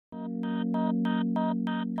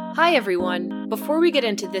Hi everyone! Before we get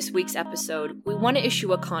into this week's episode, we want to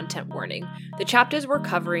issue a content warning. The chapters we're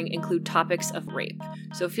covering include topics of rape,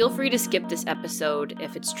 so feel free to skip this episode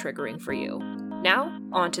if it's triggering for you. Now,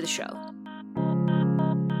 on to the show.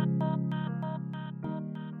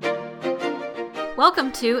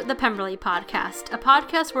 Welcome to the Pemberley Podcast, a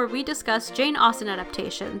podcast where we discuss Jane Austen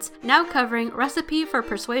adaptations, now covering Recipe for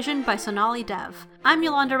Persuasion by Sonali Dev. I'm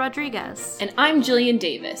Yolanda Rodriguez. And I'm Jillian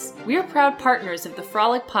Davis. We are proud partners of the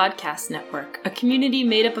Frolic Podcast Network, a community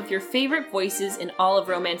made up of your favorite voices in all of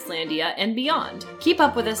Romancelandia and beyond. Keep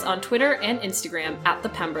up with us on Twitter and Instagram at The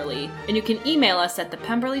Pemberley, and you can email us at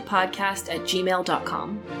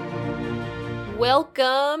thepemberleypodcast@gmail.com.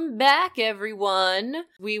 Welcome back, everyone.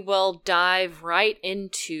 We will dive right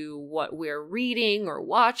into what we're reading or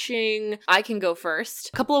watching. I can go first.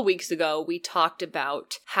 A couple of weeks ago, we talked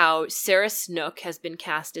about how Sarah Snook has been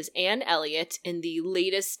cast as Anne Elliot in the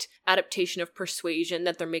latest adaptation of Persuasion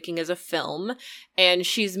that they're making as a film, and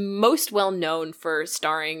she's most well known for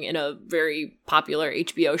starring in a very popular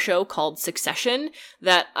HBO show called Succession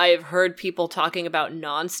that I've heard people talking about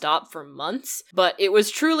nonstop for months, but it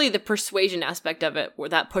was truly the persuasion aspect of it where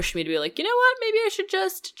that pushed me to be like, you know what, maybe I should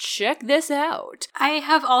just check this out. I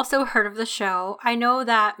have also heard of the show. I know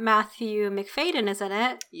that Matthew McFadden is in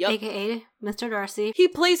it, aka Mr. Darcy. He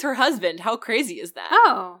plays her husband. How crazy is that?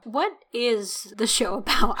 Oh, what is the show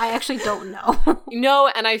about? I actually don't know. No,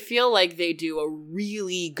 and I feel like they do a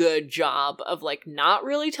really good job of like not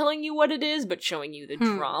really telling you what it is, but showing you the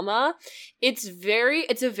drama. It's a very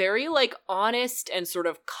like honest and sort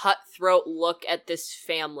of cutthroat look at this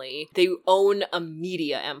family. They own a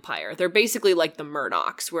media empire. They're basically like the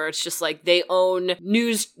Murdochs, where it's just like they own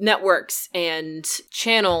news networks and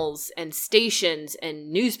channels and stations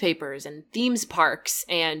and newspapers and themes parks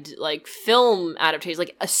and like film adaptations,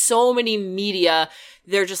 like so many media.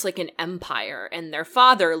 They're just like an empire. And their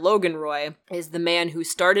father, Logan Roy, is the man who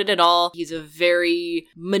started it all. He's a very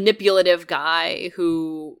manipulative guy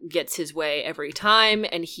who gets his way every time.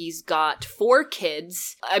 And he's got 4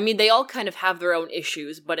 kids. I mean, they all kind of have their own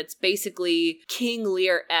issues, but it's basically King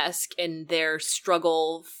Lear-esque in their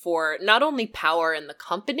struggle for not only power in the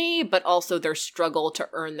company, but also their struggle to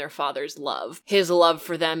earn their father's love. His love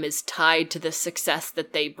for them is tied to the success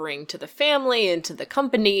that they bring to the family and to the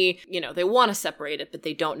company. You know, they want to separate it, but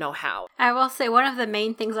they don't know how. I will say one of the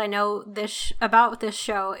main things I know about this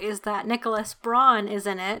show is that Nicholas Braun is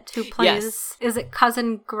in it, who plays, is it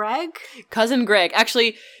Cousin Greg? Cousin Greg.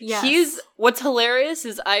 Actually, yes. What's hilarious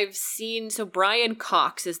is so Brian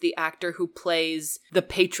Cox is the actor who plays the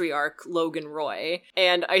patriarch Logan Roy,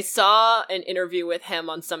 and I saw an interview with him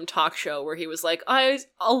on some talk show where he was like, a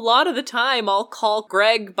lot of the time I'll call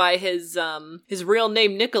Greg by his real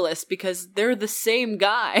name Nicholas because they're the same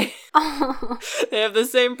guy. They have the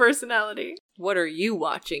same personality. What are you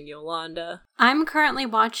watching, Yolanda? I'm currently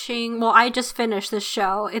watching, I just finished this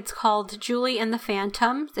show. It's called Julie and the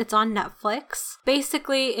Phantom. It's on Netflix.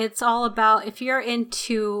 Basically, it's all about if you're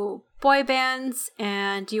into boy bands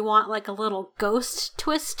and you want like a little ghost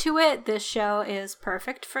twist to it, this show is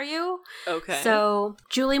perfect for you. Okay. So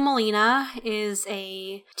Julie Molina is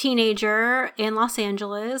a teenager in Los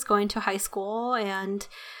Angeles going to high school, and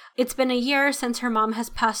it's been a year since her mom has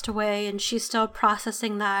passed away, and she's still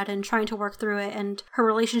processing that and trying to work through it, and her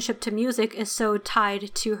relationship to music is so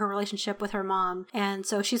tied to her relationship with her mom, and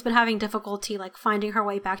so she's been having difficulty like finding her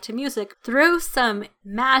way back to music through some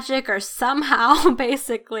magic or somehow.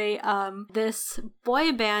 Basically, this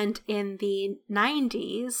boy band in the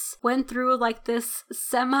 90s went through like this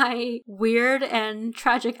semi-weird and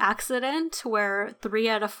tragic accident where 3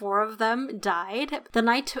 out of 4 of them died the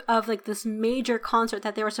night of like this major concert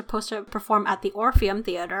that they were supposed to perform at the Orpheum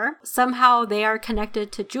Theater. Somehow they are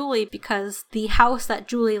connected to Julie because the house that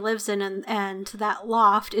Julie lives in and that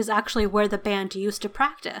loft is actually where the band used to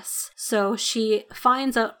practice. So she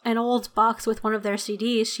finds an old box with one of their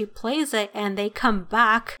CDs, she plays it, and they come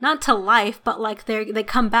back, not to life, but like they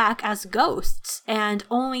come back as ghosts, and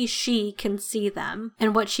only she can see them.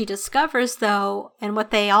 And what she discovers though, and what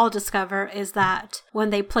they all discover, is that when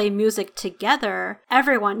they play music together,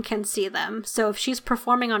 everyone can see them. So if she's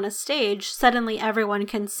performing on a stage, suddenly everyone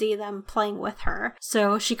can see them playing with her.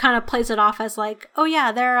 So she kind of plays it off as like, oh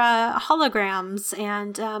yeah, they're holograms,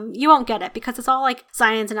 and you won't get it because it's all like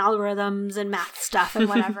science and algorithms and math stuff and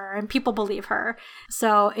whatever, and people believe her.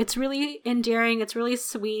 So it's really endearing, it's really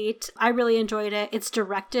sweet. I really enjoyed it. It's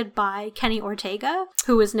directed by Kenny Ortega,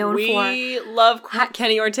 who is known We love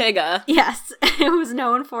Kenny Ortega. Yes, who's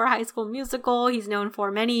known for High School Musical. He's known for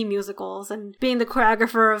many musicals and being the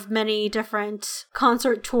choreographer of many different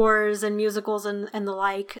concert concert tours and musicals and the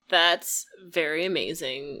like. That's very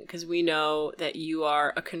amazing, because we know that you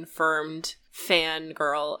are a confirmed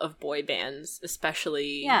fangirl of boy bands,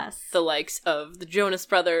 especially the likes of the Jonas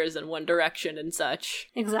Brothers and One Direction and such.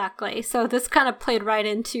 Exactly. So this kind of played right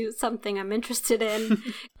into something I'm interested in.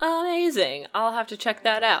 Amazing. I'll have to check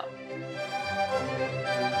that out.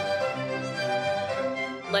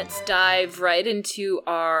 Let's dive right into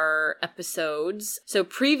our episodes. So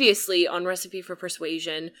previously on Recipe for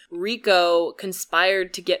Persuasion, Rico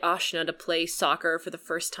conspired to get Ashna to play soccer for the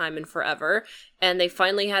first time in forever, and they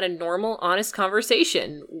finally had a normal, honest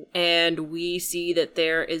conversation. And we see that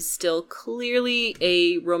there is still clearly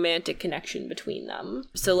a romantic connection between them.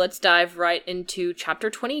 So let's dive right into chapter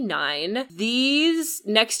 29. These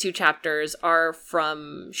next two chapters are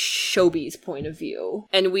from Shobi's point of view.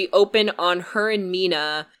 And we open on her and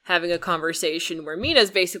Mina having a conversation where Mina's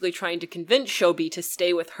basically trying to convince Shobi to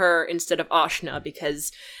stay with her instead of Ashna,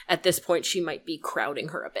 because at this point she might be crowding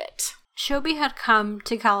her a bit. Shobi had come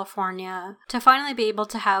to California to finally be able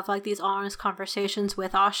to have like these honest conversations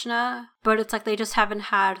with Ashna, but it's like they just haven't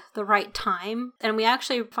had the right time. And we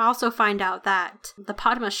actually also find out that the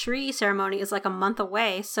Padma Shri ceremony is like a month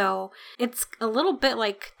away, so it's a little bit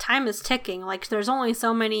like time is ticking. Like there's only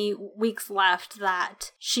so many weeks left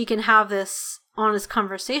that she can have this honest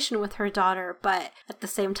conversation with her daughter, but at the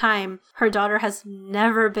same time her daughter has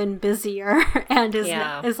never been busier and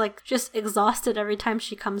is like just exhausted every time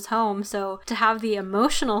she comes home. So to have the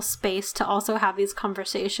emotional space to also have these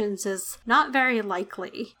conversations is not very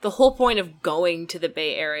likely. The whole point of going to the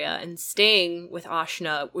Bay Area and staying with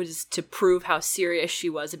Ashna was to prove how serious she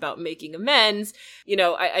was about making amends. You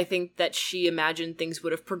know, I think that she imagined things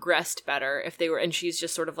would have progressed better if they were, and she's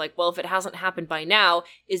just sort of like, well, if it hasn't happened by now,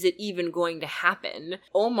 is it even going to happen?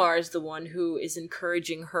 Omar is the one who is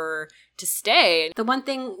encouraging her to stay. The one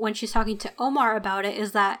thing when she's talking to Omar about it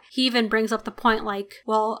is that he even brings up the point like,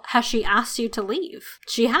 well, has she asked you to leave?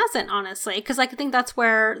 She hasn't, honestly, because like, I think that's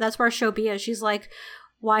where Shobi is. She's like,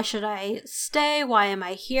 why should I stay? Why am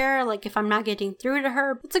I here? Like, if I'm not getting through to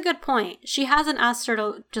her, it's a good point. She hasn't asked her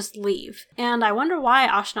to just leave. And I wonder why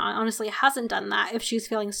Ashna honestly hasn't done that if she's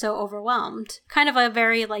feeling so overwhelmed. Kind of a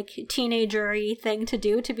very, like, teenager-y thing to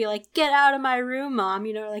do, to be like, get out of my room, Mom,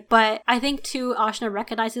 you know, like, but I think too, Ashna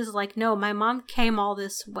recognizes, like, no, my mom came all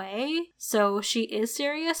this way, so she is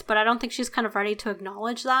serious, but I don't think she's kind of ready to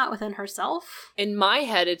acknowledge that within herself. In my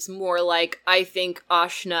head, it's more like, I think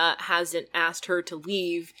Ashna hasn't asked her to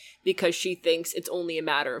leave because she thinks it's only a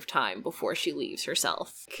matter of time before she leaves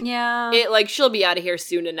herself. Yeah. She'll be out of here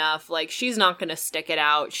soon enough. Like, she's not gonna stick it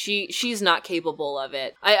out. She's not capable of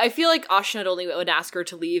it. I feel like Ashna only would ask her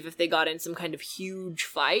to leave if they got in some kind of huge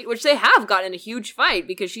fight, which they have gotten a huge fight,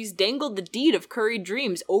 because she's dangled the deed of Curried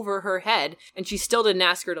Dreams over her head, and she still didn't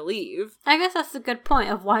ask her to leave. I guess that's a good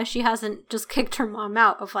point of why she hasn't just kicked her mom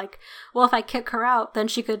out, of like, well, if I kick her out, then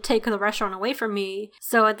she could take the restaurant away from me.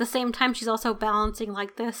 So at the same time, she's also balancing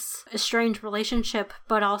like this estranged relationship,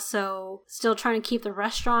 but also still trying to keep the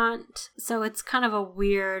restaurant. So it's kind of a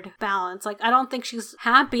weird balance. Like, I don't think she's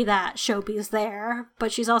happy that Shobi's there,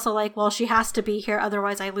 but she's also like, well, she has to be here,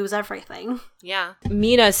 otherwise I lose everything. Yeah.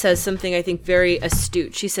 Mina says something I think very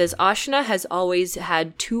astute. She says, Ashna has always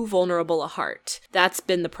had too vulnerable a heart. That's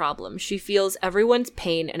been the problem. She feels everyone's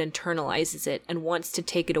pain and internalizes it and wants to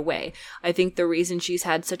take it away. I think the reason she's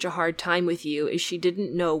had such a hard time with you is she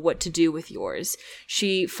didn't know what to do with yours.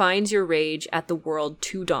 She finds your rage at the world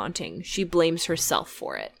too daunting. She blames herself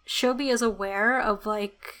for it. Shobi is aware of,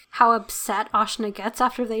 like, how upset Ashna gets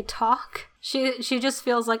after they talk. She just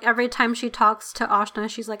feels like every time she talks to Ashna,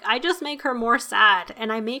 she's like, I just make her more sad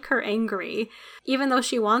and I make her angry. Even though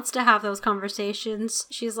she wants to have those conversations,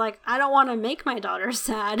 she's like, I don't want to make my daughter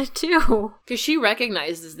sad too. Because she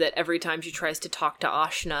recognizes that every time she tries to talk to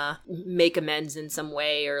Ashna, make amends in some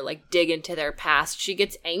way, or like dig into their past, she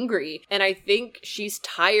gets angry. And I think she's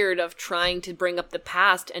tired of trying to bring up the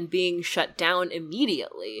past and being shut down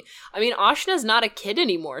immediately. I mean, Ashna's not a kid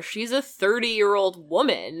anymore. She's a 30-year-old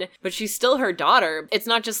woman, but she's still her daughter. It's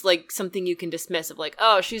not just like something you can dismiss of like,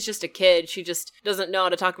 oh, she's just a kid. She just doesn't know how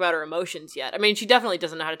to talk about her emotions yet. I mean, she definitely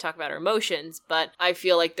doesn't know how to talk about her emotions, but I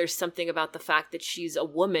feel like there's something about the fact that she's a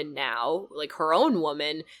woman now, like her own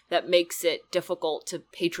woman, that makes it difficult to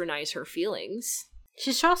patronize her feelings.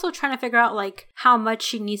 She's also trying to figure out like how much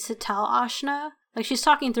she needs to tell Ashna. Like, she's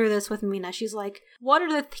talking through this with Mina. She's like, what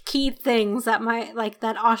are the key things that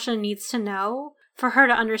that Ashna needs to know for her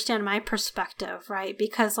to understand my perspective, right?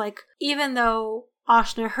 Because, like, even though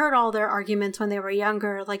Ashna heard all their arguments when they were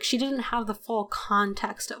younger, like, she didn't have the full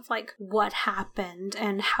context of, like, what happened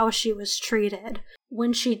and how she was treated.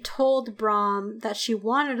 When she told Brahm that she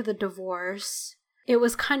wanted the divorce, it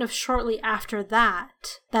was kind of shortly after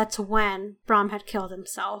that's when Brahm had killed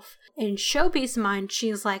himself. In Shobi's mind,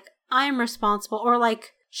 she's like, I'm responsible, or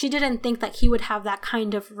like, she didn't think that he would have that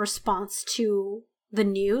kind of response to the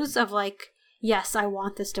news of like, yes, I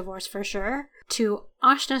want this divorce for sure. To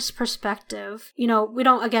Ashna's perspective, we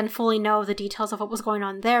don't, again, fully know the details of what was going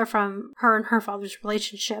on there from her and her father's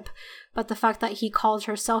relationship, but the fact that he called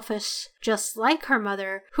her selfish just like her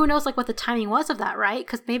mother, who knows like what the timing was of that, right?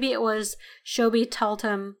 Because maybe it was Shobi told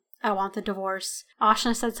him, I want the divorce.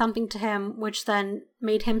 Ashna said something to him, which then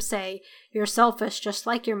made him say, you're selfish just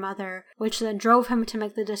like your mother, which then drove him to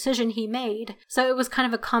make the decision he made. So it was kind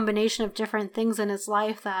of a combination of different things in his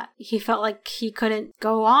life that he felt like he couldn't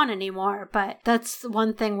go on anymore. But that's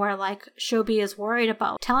one thing where like Shobi is worried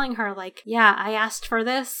about telling her like, yeah, I asked for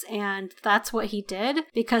this and that's what he did,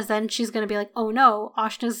 because then she's going to be like, oh no,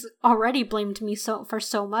 Ashna's already blamed me for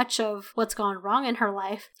so much of what's gone wrong in her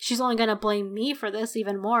life. She's only going to blame me for this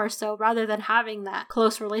even more. So rather than having that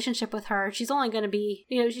close relationship with her, she's only going to be,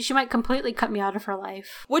 she might completely cut me out of her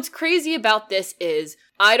life. What's crazy about this is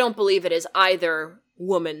I don't believe it is either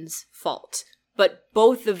woman's fault, but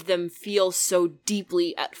both of them feel so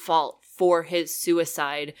deeply at fault for his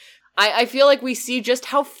suicide. I feel like we see just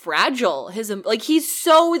how fragile he's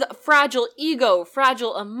so fragile ego,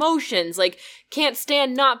 fragile emotions, like can't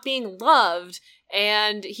stand not being loved.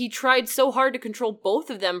 And he tried so hard to control both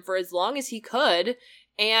of them for as long as he could.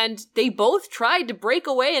 And they both tried to break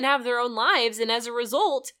away and have their own lives. And as a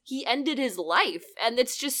result, he ended his life. And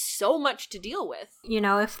it's just so much to deal with.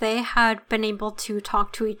 If they had been able to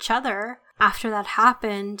talk to each other after that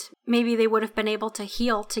happened, maybe they would have been able to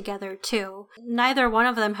heal together too. Neither one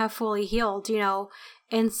of them have fully healed.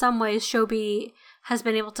 In some ways, Shobi has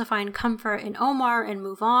been able to find comfort in Omar and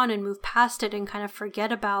move on and move past it and kind of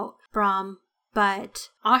forget about Brahm. But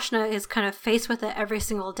Ashna is kind of faced with it every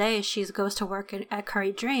single day as she goes to work at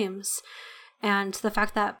Curry Dreams. And the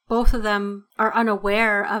fact that both of them are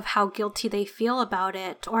unaware of how guilty they feel about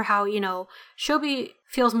it, or how, Shobi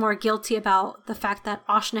feels more guilty about the fact that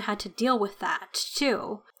Ashna had to deal with that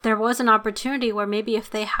too. There was an opportunity where maybe if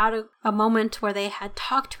they had a moment where they had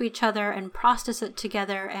talked to each other and processed it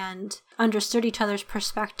together and understood each other's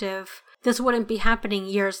perspective, this wouldn't be happening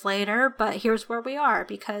years later. But here's where we are,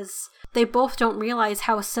 because they both don't realize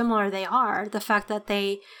how similar they are. The fact that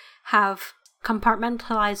they have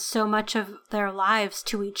compartmentalized so much of their lives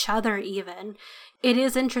to each other even. It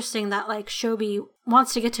is interesting that Shobi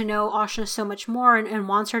wants to get to know Ashna so much more and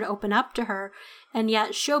wants her to open up to her. And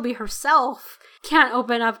yet Shobi herself can't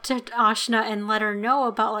open up to Ashna and let her know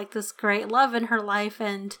about this great love in her life.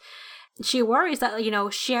 And she worries that,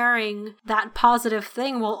 sharing that positive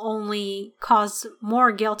thing will only cause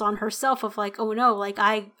more guilt on herself of oh no,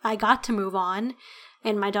 I got to move on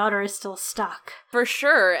and my daughter is still stuck. For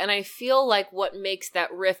sure. And I feel like what makes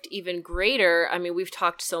that rift even greater, we've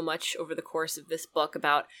talked so much over the course of this book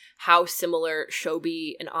about how similar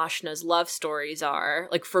Shobi and Ashna's love stories are,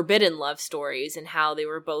 forbidden love stories, and how they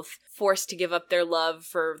were both forced to give up their love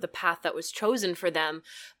for the path that was chosen for them.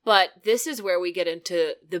 But this is where we get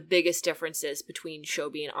into the biggest differences between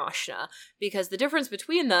Shobi and Ashna, because the difference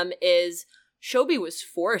between them is Shobi was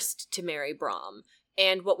forced to marry Brahm.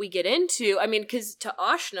 And what we get into, because to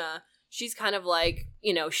Ashna, she's kind of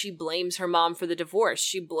she blames her mom for the divorce.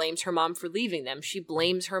 She blames her mom for leaving them. She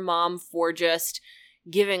blames her mom for just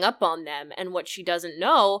giving up on them. And what she doesn't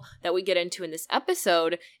know, that we get into in this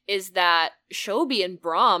episode, is that Shobi and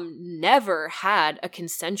Brahm never had a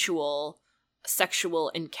consensual sexual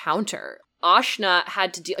encounter. Ashna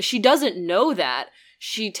had to deal, she doesn't know that.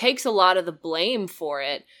 She takes a lot of the blame for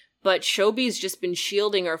it. But Shobi's just been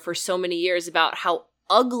shielding her for so many years about how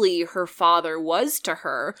ugly her father was to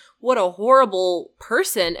her, what a horrible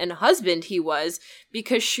person and husband he was,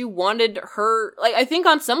 because she wanted her, I think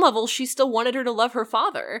on some level she still wanted her to love her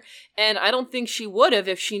father, and I don't think she would have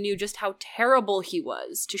if she knew just how terrible he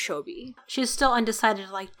was to Shobi. She's still undecided,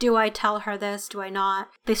 do I tell her this, do I not?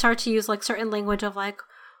 They start to use certain language of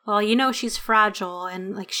well, she's fragile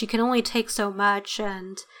and she can only take so much,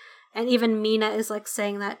 and even Mina is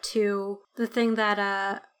saying that too. The thing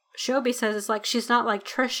that Shobi says is she's not like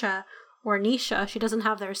Trisha or Nisha. She doesn't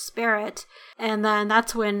have their spirit. And then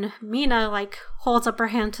that's when Mina holds up her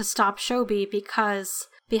hand to stop Shobi, because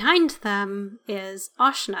behind them is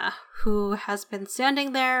Ashna, who has been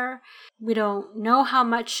standing there. We don't know how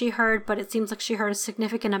much she heard, but it seems like she heard a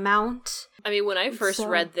significant amount. When I first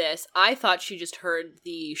read this, I thought she just heard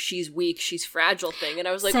the she's weak, she's fragile thing. And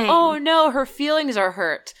I was like, Same. Oh no, her feelings are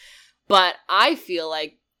hurt. But I feel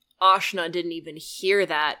like Ashna didn't even hear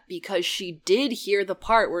that because she did hear the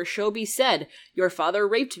part where Shobi said, "Your father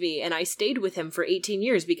raped me and I stayed with him for 18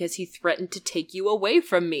 years because he threatened to take you away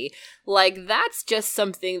from me." Like, that's just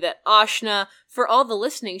something that Ashna, for all the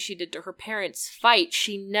listening she did to her parents' fight,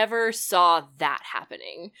 she never saw that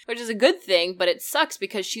happening. Which is a good thing, but it sucks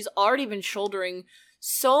because she's already been shouldering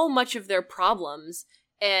so much of their problems,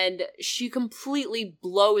 and she completely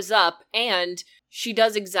blows up, and she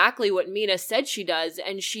does exactly what Mina said she does,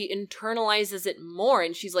 and she internalizes it more,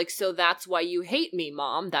 and she's like, "So that's why you hate me,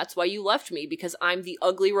 Mom. That's why you left me, because I'm the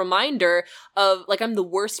ugly reminder of, like, I'm the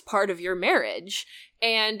worst part of your marriage."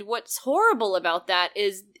 And what's horrible about that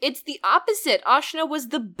is it's the opposite. Ashna was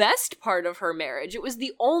the best part of her marriage. It was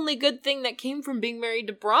the only good thing that came from being married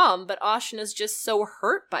to Brahm, but Ashna's just so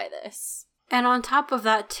hurt by this. And on top of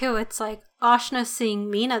that, too, it's like Ashna seeing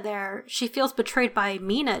Mina there, she feels betrayed by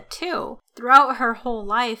Mina, too. Throughout her whole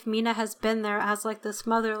life, Mina has been there as like this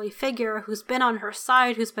motherly figure who's been on her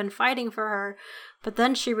side, who's been fighting for her. But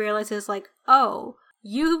then she realizes, like, oh,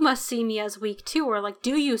 you must see me as weak, too. Or like,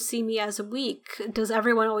 do you see me as weak? Does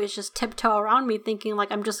everyone always just tiptoe around me thinking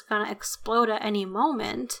like I'm just gonna explode at any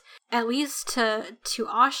moment? At least to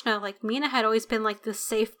Ashna, like, Mina had always been like the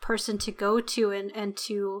safe person to go to and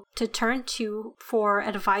to turn to for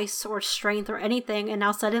advice or strength or anything, and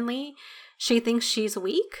now suddenly she thinks she's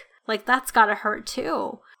weak? Like, that's gotta hurt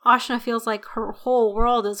too. Ashna feels like her whole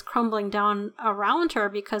world is crumbling down around her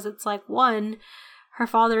because it's like, one, her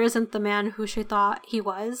father isn't the man who she thought he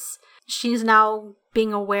was. She's now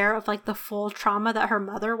being aware of like the full trauma that her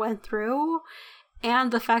mother went through.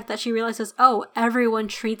 And the fact that she realizes, oh, everyone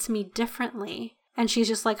treats me differently. And she's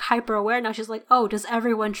just like hyper aware now. She's like, oh, does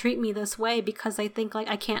everyone treat me this way because they think like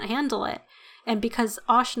I can't handle it? And because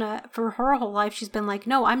Ashna, for her whole life, she's been like,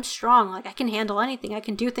 no, I'm strong. Like, I can handle anything. I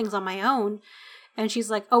can do things on my own. And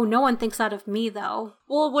she's like, oh, no one thinks that of me, though.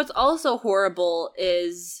 Well, what's also horrible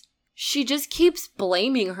is she just keeps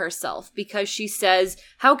blaming herself because she says,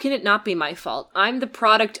 how can it not be my fault? I'm the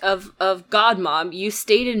product of God, Mom. You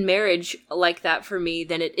stayed in marriage like that for me,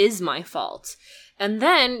 then it is my fault. And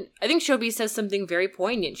then I think Shobi says something very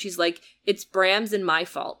poignant. She's like, it's Bram's and my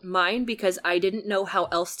fault. Mine because I didn't know how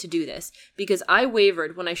else to do this. Because I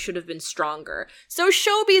wavered when I should have been stronger. So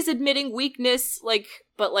Shobi's admitting weakness, like,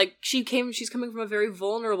 but like she's coming from a very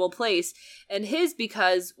vulnerable place. And his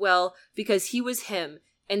because he was him.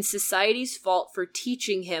 And society's fault for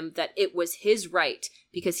teaching him that it was his right.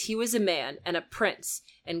 Because he was a man and a prince.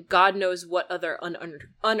 And God knows what other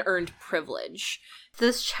unearned privilege.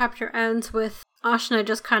 This chapter ends with Ashna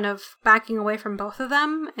just kind of backing away from both of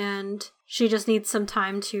them, and she just needs some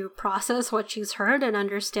time to process what she's heard and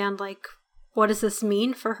understand, like, what does this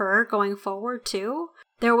mean for her going forward, too?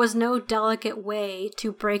 There was no delicate way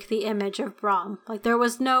to break the image of Brahm. Like, there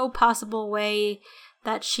was no possible way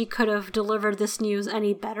that she could have delivered this news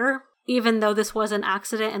any better, even though this was an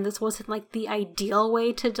accident and this wasn't, like, the ideal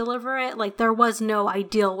way to deliver it. Like, there was no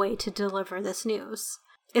ideal way to deliver this news.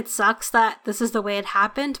 It sucks that this is the way it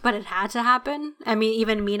happened, but it had to happen. I mean,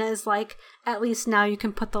 even Mina is like, at least now you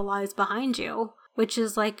can put the lies behind you, which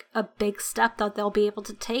is like a big step that they'll be able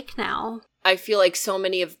to take now. I feel like so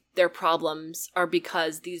many of their problems are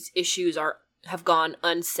because these issues have gone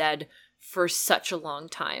unsaid for such a long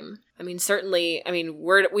time. I mean, certainly,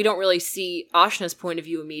 we don't really see Ashna's point of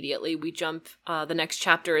view immediately. We jump, the next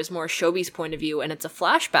chapter is more Shobi's point of view, and it's a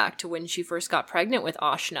flashback to when she first got pregnant with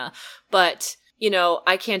Ashna. But you know,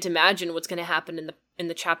 I can't imagine what's going to happen in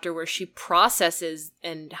the chapter where she processes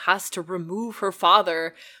and has to remove her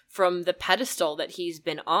father from the pedestal that he's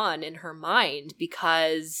been on in her mind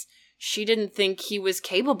because she didn't think he was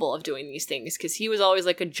capable of doing these things because he was always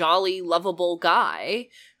like a jolly, lovable guy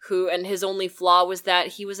and his only flaw was that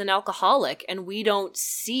he was an alcoholic, and we don't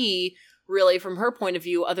see really from her point of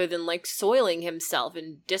view other than like soiling himself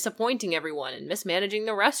and disappointing everyone and mismanaging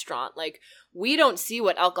the restaurant. Like, we don't see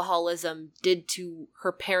what alcoholism did to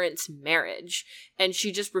her parents' marriage, and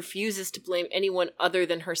she just refuses to blame anyone other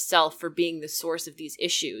than herself for being the source of these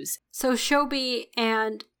issues. So Shobi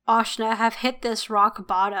and Ashna have hit this rock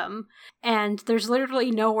bottom, and there's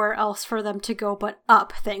literally nowhere else for them to go but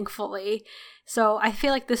up, thankfully. So I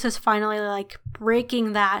feel like this is finally like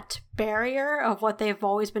breaking that barrier of what they've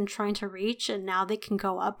always been trying to reach, and now they can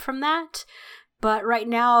go up from that. But right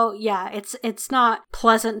now, yeah, it's not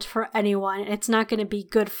pleasant for anyone. It's not going to be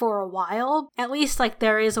good for a while. At least, like,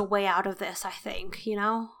 there is a way out of this, I think, you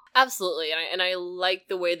know? Absolutely, and I like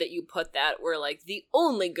the way that you put that, where, like, the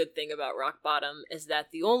only good thing about rock bottom is that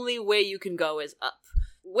the only way you can go is up.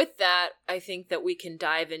 With that, I think that we can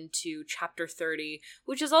dive into chapter 30,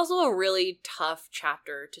 which is also a really tough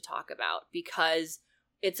chapter to talk about, because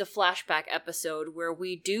it's a flashback episode where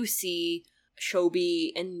we do see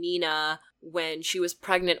Shobi and Mina when she was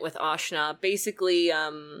pregnant with Ashna. Basically,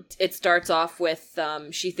 it starts off with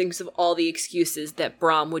she thinks of all the excuses that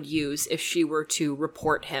Brahm would use if she were to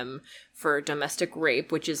report him for domestic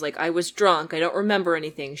rape, which is like, I was drunk, I don't remember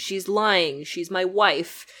anything, she's lying, she's my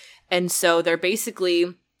wife. And so they're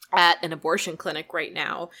basically at an abortion clinic right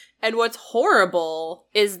now. And what's horrible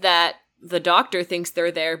is that the doctor thinks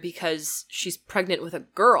they're there because she's pregnant with a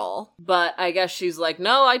girl. But I guess she's like,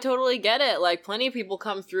 no, I totally get it. Like, plenty of people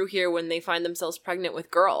come through here when they find themselves pregnant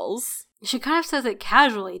with girls. She kind of says it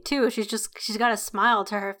casually, too. She's got a smile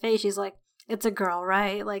to her face. She's like, it's a girl,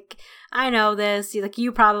 right? Like, I know this. Like,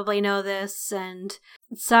 you probably know this. And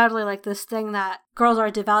it's sadly like this thing that girls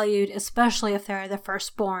are devalued, especially if they're the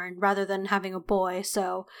firstborn, rather than having a boy.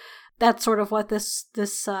 So that's sort of what this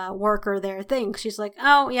worker there thinks. She's like,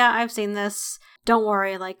 oh, yeah, I've seen this. Don't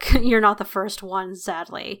worry, like, you're not the first one,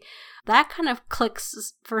 sadly. That kind of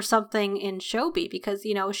clicks for something in Shobi because,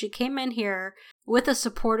 you know, she came in here with the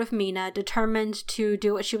support of Mina, determined to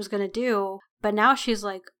do what she was going to do. But now she's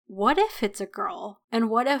like, what if it's a girl? And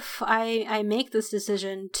what if I make this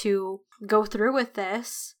decision to go through with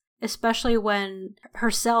this, especially when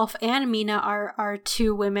herself and Mina are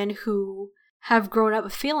two women who have grown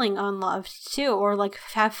up feeling unloved too, or like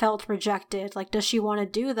have felt rejected. Like, does she want to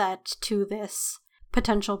do that to this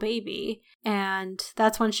potential baby? And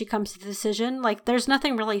that's when she comes to the decision. Like, there's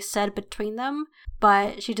nothing really said between them,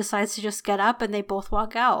 but she decides to just get up and they both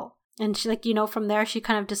walk out. And she, like, you know, from there she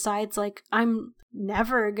kind of decides, like, I'm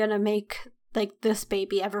never gonna make like this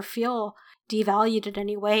baby ever feel devalued in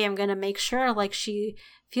any way. I'm gonna make sure like she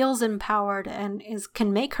feels empowered and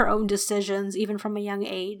can make her own decisions even from a young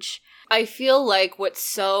age. I feel like what's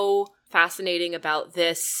so fascinating about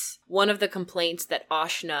this, one of the complaints that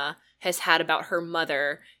Ashna has had about her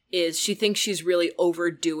mother is she thinks she's really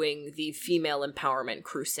overdoing the female empowerment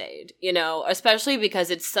crusade, you know, especially because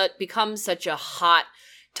it's become such a hot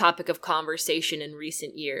topic of conversation in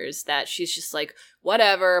recent years that she's just like,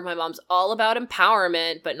 whatever, my mom's all about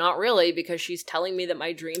empowerment, but not really, because she's telling me that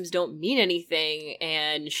my dreams don't mean anything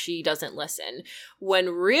and she doesn't listen. When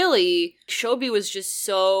really, Shobi was just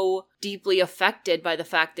so deeply affected by the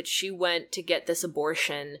fact that she went to get this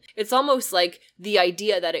abortion. It's almost like the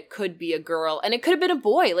idea that it could be a girl and it could have been a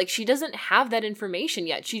boy. Like, she doesn't have that information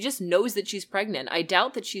yet. She just knows that she's pregnant. I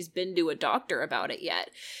doubt that she's been to a doctor about it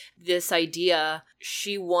yet. This idea,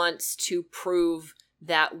 she wants to prove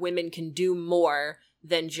that women can do more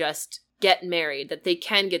than just get married, that they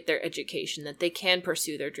can get their education, that they can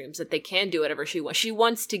pursue their dreams, that they can do whatever she wants. She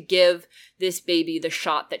wants to give this baby the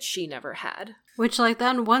shot that she never had. Which, like,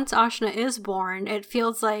 then once Ashna is born, it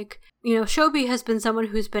feels like, you know, Shobi has been someone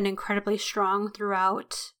who's been incredibly strong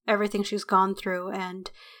throughout everything she's gone through, and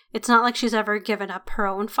it's not like she's ever given up her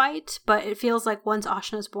own fight, but it feels like once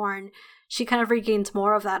Ashna's born, she kind of regains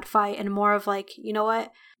more of that fight and more of like, you know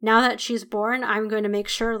what, now that she's born, I'm going to make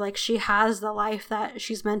sure like she has the life that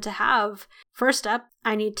she's meant to have. First up,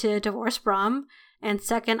 I need to divorce Brahm. And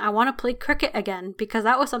second, I want to play cricket again because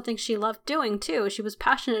that was something she loved doing too. She was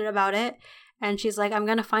passionate about it. And she's like, I'm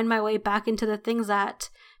going to find my way back into the things that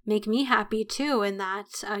make me happy too. And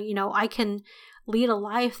that, you know, I can lead a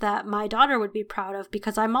life that my daughter would be proud of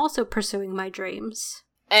because I'm also pursuing my dreams.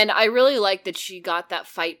 And I really like that she got that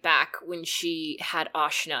fight back when she had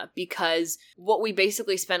Ashna, because what we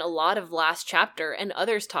basically spent a lot of last chapter and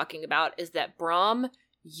others talking about is that Brahm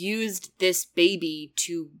used this baby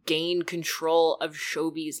to gain control of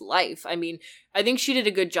Shobi's life. I mean, I think she did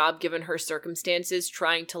a good job given her circumstances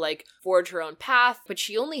trying to like forge her own path, but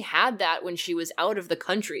she only had that when she was out of the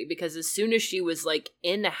country, because as soon as she was like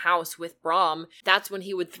in a house with Brahm, that's when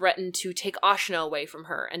he would threaten to take Ashna away from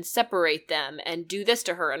her and separate them and do this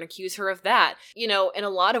to her and accuse her of that. You know, in a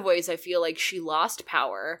lot of ways, I feel like she lost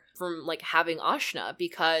power from like having Ashna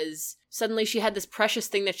because suddenly she had this precious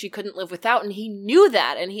thing that she couldn't live without, and he knew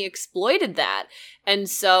that and he exploited that. And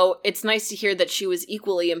so it's nice to hear that she was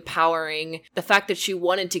equally empowering the fact that she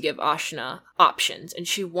wanted to give Ashna options and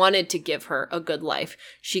she wanted to give her a good life.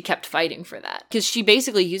 She kept fighting for that because she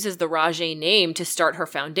basically uses the Rajay name to start her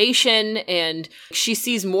foundation, and she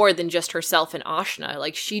sees more than just herself and Ashna.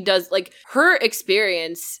 Like, she does, like, her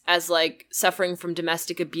experience as like suffering from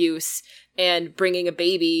domestic abuse and bringing a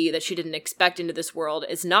baby that she didn't expect into this world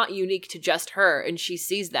is not unique to just her, and she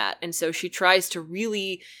sees that. And so she tries to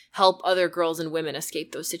really help other girls and women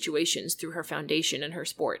escape those situations through her foundation and her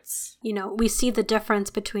sports. You know, we see the difference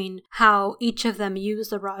between how each each of them use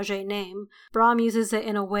the Rajay name. Brahm uses it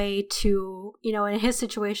in a way to, in his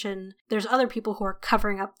situation, there's other people who are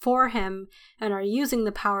covering up for him and are using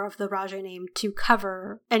the power of the Rajay name to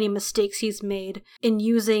cover any mistakes he's made. In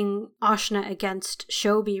using Ashna against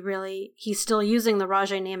Shobi, really, he's still using the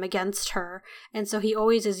Rajay name against her, and so he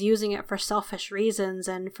always is using it for selfish reasons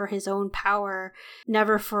and for his own power,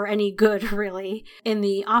 never for any good, really. In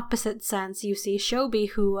the opposite sense, you see Shobi,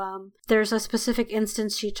 who, there's a specific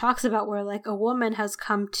instance she talks about where, like, a woman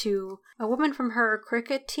from her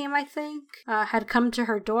cricket team, I think, had come to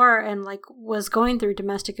her door and, like, was going through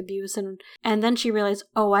domestic abuse, and then she realized,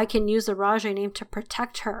 oh, I can use the Rajay name to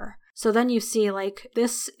protect her. So then you see, like,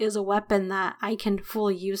 this is a weapon that I can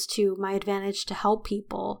fully use to my advantage to help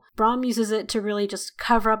people. Brahm uses it to really just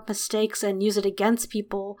cover up mistakes and use it against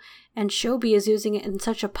people, and Shobi is using it in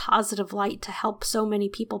such a positive light to help so many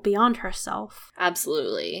people beyond herself.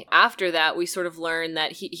 Absolutely. After that, we sort of learn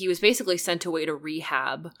that he was basically sent away to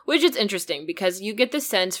rehab, which is interesting because you get the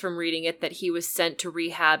sense from reading it that he was sent to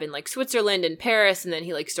rehab in, like, Switzerland and Paris, and then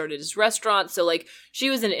he, like, started his restaurant. So, like, she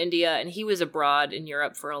was in India and he was abroad in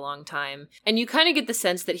Europe for a long time. And you kind of get the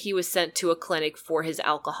sense that he was sent to a clinic for his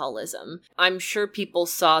alcoholism. I'm sure people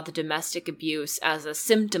saw the domestic abuse as a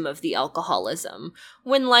symptom of the alcoholism,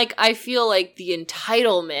 when, like, I feel like the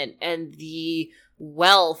entitlement and the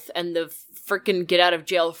wealth and the freaking get out of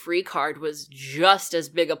jail free card was just as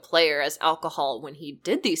big a player as alcohol when he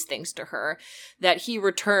did these things to her. That he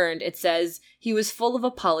returned, it says, he was full of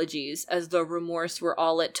apologies as though remorse were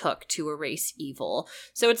all it took to erase evil.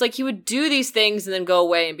 So it's like he would do these things and then go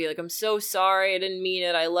away and be like, I'm so sorry, I didn't mean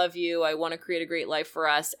it, I love you, I want to create a great life for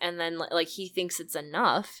us. And then, like, he thinks it's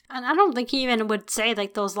enough. And I don't think he even would say,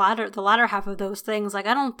 like, the latter half of those things. Like,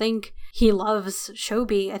 I don't think he loves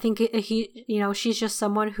Shobi. I think he she's just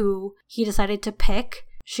someone who he decided to pick.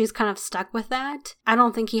 She's kind of stuck with that. I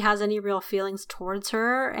don't think he has any real feelings towards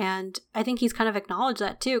her, and I think he's kind of acknowledged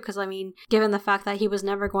that too, because, I mean, given the fact that he was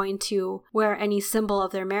never going to wear any symbol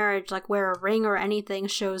of their marriage, like wear a ring or anything,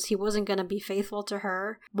 shows he wasn't going to be faithful to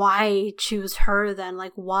her. Why choose her then?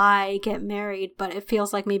 Like, why get married? But it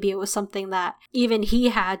feels like maybe it was something that even he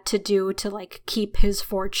had to do to, like, keep his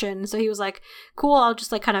fortune. So he was like, cool, I'll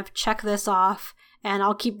just, like, kind of check this off, and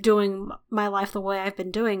I'll keep doing my life the way I've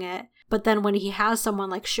been doing it. But then when he has someone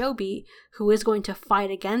like Shobi who is going to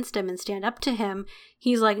fight against him and stand up to him,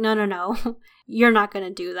 he's like, no, you're not going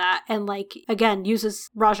to do that. And, like, again, uses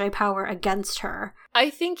Rajay power against her. I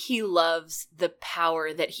think he loves the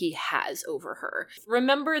power that he has over her.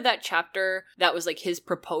 Remember that chapter that was, like, his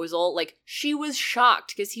proposal? Like, she was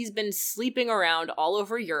shocked because he's been sleeping around all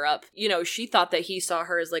over Europe. She thought that he saw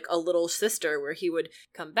her as, like, a little sister where he would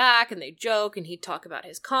come back and they'd joke and he'd talk about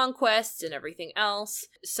his conquests and everything else.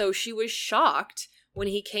 So she was shocked when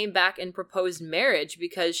he came back and proposed marriage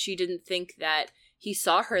because she didn't think that he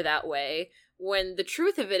saw her that way, when the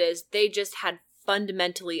truth of it is they just had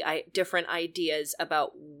fundamentally different ideas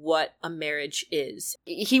about what a marriage is.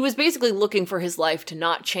 He was basically looking for his life to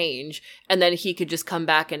not change, and then he could just come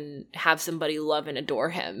back and have somebody love and adore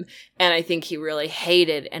him. And I think he really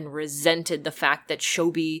hated and resented the fact that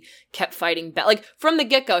Shobi kept fighting back. Like, from the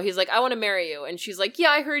get-go, he's like, I want to marry you. And she's like, yeah,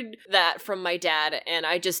 I heard that from my dad, and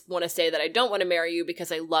I just want to say that I don't want to marry you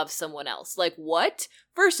because I love someone else. Like, what?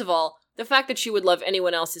 First of all, the fact that she would love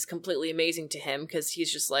anyone else is completely amazing to him, because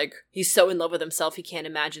he's just like, he's so in love with himself, he can't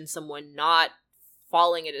imagine someone not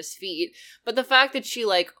falling at his feet. But the fact that she,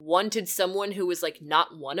 like, wanted someone who was, like,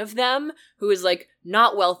 not one of them, who was, like,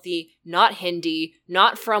 not wealthy, not Hindi,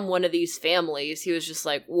 not from one of these families, he was just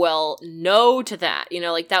like, well, no to that.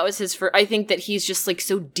 Like, that was his I think that he's just, like,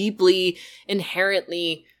 so deeply,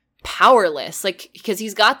 inherently powerless, like, because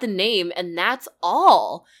he's got the name and that's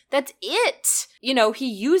all. That's it. He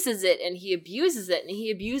uses it and he abuses it, and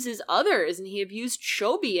he abuses others, and he abused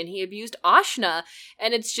Shobi and he abused Ashna.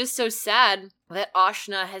 And it's just so sad that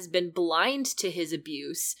Ashna has been blind to his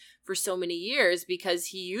abuse for so many years because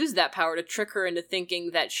he used that power to trick her into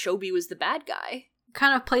thinking that Shobi was the bad guy.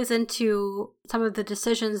 Kind of plays into some of the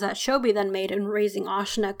decisions that Shobi then made in raising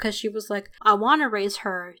Ashna, because she was like, I want to raise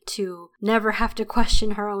her to never have to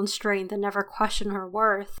question her own strength and never question her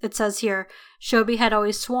worth. It says here, Shobi had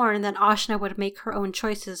always sworn that Ashna would make her own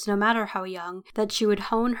choices no matter how young, that she would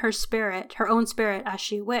hone her own spirit as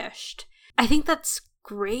she wished. I think that's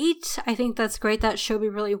great. I think that's great that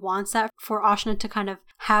Shobi really wants that for Ashna to kind of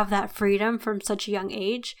have that freedom from such a young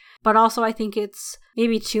age. But also I think it's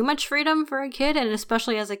maybe too much freedom for a kid, and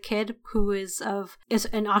especially as a kid who is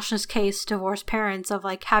in Ashna's case, divorced parents, of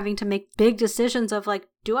like having to make big decisions of like,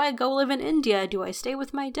 do I go live in India? Do I stay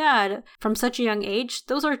with my dad? From such a young age,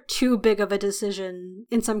 those are too big of a decision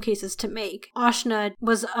in some cases to make. Ashna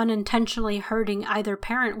was unintentionally hurting either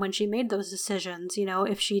parent when she made those decisions. You know,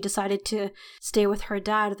 if she decided to stay with her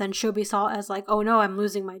dad, then Shobi saw it as like, oh no, I'm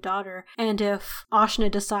losing my daughter. And if Ashna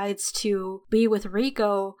decides to be with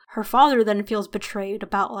Riko, her father then feels betrayed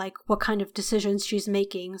about like what kind of decisions she's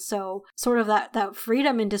making. So sort of that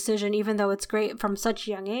freedom in decision, even though it's great from such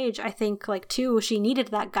a young age, I think like too, she needed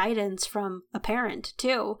that guidance from a parent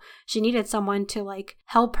too. She needed someone to like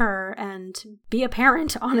help her and be a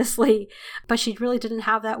parent, honestly. But she really didn't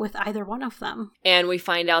have that with either one of them. And we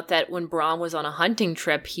find out that when Brahm was on a hunting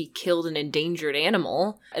trip, he killed an endangered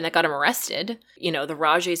animal, and that got him arrested. You know, the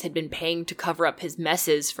Rajes had been paying to cover up his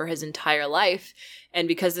messes for his entire life. And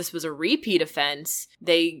because this was a repeat offense,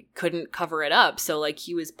 they couldn't cover it up. So, like,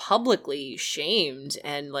 he was publicly shamed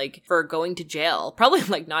and, like, for going to jail. Probably,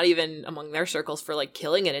 like, not even among their circles for, like,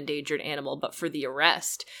 killing an endangered animal, but for the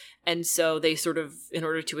arrest. And so they sort of, in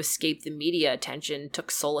order to escape the media attention,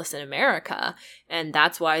 took solace in America. And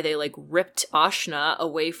that's why they, like, ripped Ashna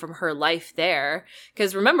away from her life there.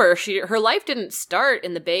 Because remember, her life didn't start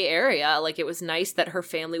in the Bay Area. Like, it was nice that her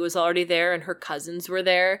family was already there and her cousins were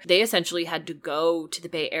there. They essentially had to go to the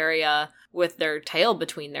Bay Area with their tail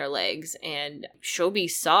between their legs, and Shobi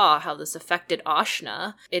saw how this affected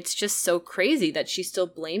Ashna. It's just so crazy that she still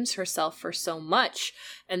blames herself for so much.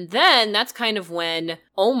 And then that's kind of when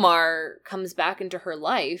Omar comes back into her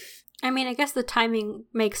life. I mean, I guess the timing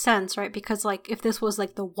makes sense, right? Because, like, if this was,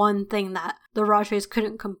 like, the one thing that the Rajes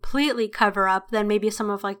couldn't completely cover up, then maybe some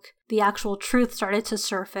of, like, the actual truth started to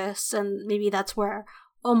surface, and maybe that's where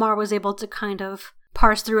Omar was able to kind of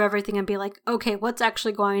parse through everything and be like, okay, what's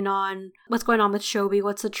actually going on? What's going on with Shobi?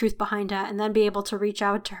 What's the truth behind it? And then be able to reach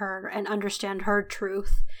out to her and understand her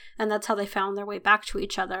truth. And that's how they found their way back to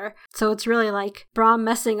each other. So it's really like Brahm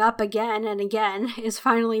messing up again and again is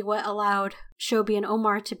finally what allowed Shobi and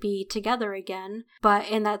Omar to be together again. But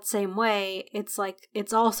in that same way, it's like,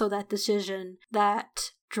 it's also that decision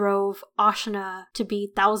that drove Ashna to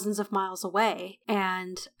be thousands of miles away,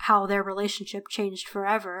 and how their relationship changed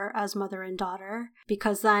forever as mother and daughter,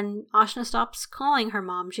 because then Ashna stops calling her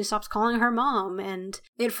mom, she stops calling her mom, and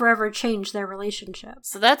it forever changed their relationship.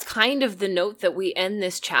 So that's kind of the note that we end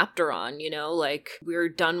this chapter on, you know, like we're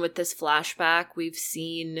done with this flashback. We've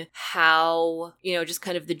seen how, you know, just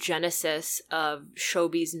kind of the genesis of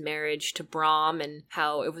Shobi's marriage to Brahm and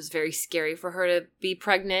how it was very scary for her to be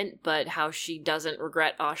pregnant, but how she doesn't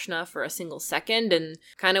regret Ashna for a single second, and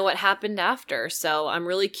kind of what happened after. So I'm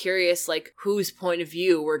really curious, like, whose point of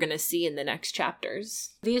view we're gonna see in the next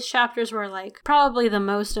chapters. These chapters were, like, probably the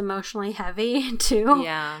most emotionally heavy, too.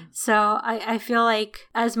 Yeah. So I feel like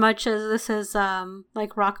as much as this is,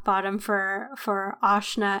 like, rock bottom for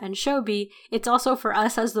Ashna and Shobi, it's also for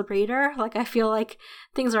us as the reader. Like, I feel like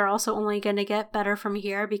things are also only going to get better from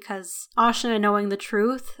here, because Ashna, knowing the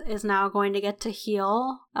truth, is now going to get to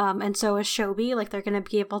heal, and so is Shobi. Like, they're going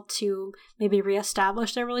to be able to maybe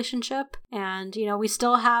reestablish their relationship. And, you know, we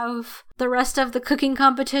still have the rest of the cooking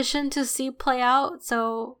competition to see play out,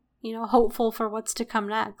 so, you know, hopeful for what's to come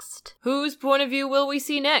next. Whose point of view will we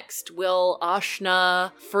see next? Will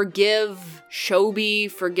Ashna forgive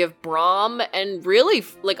Shobi, forgive Brahm, and really,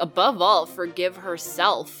 like, above all, forgive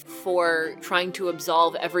herself for trying to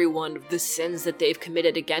absolve everyone of the sins that they've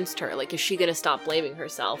committed against her? Like, is she gonna stop blaming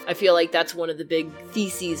herself? I feel like that's one of the big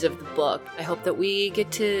theses of the book. I hope that we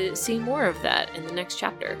get to see more of that in the next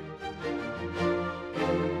chapter.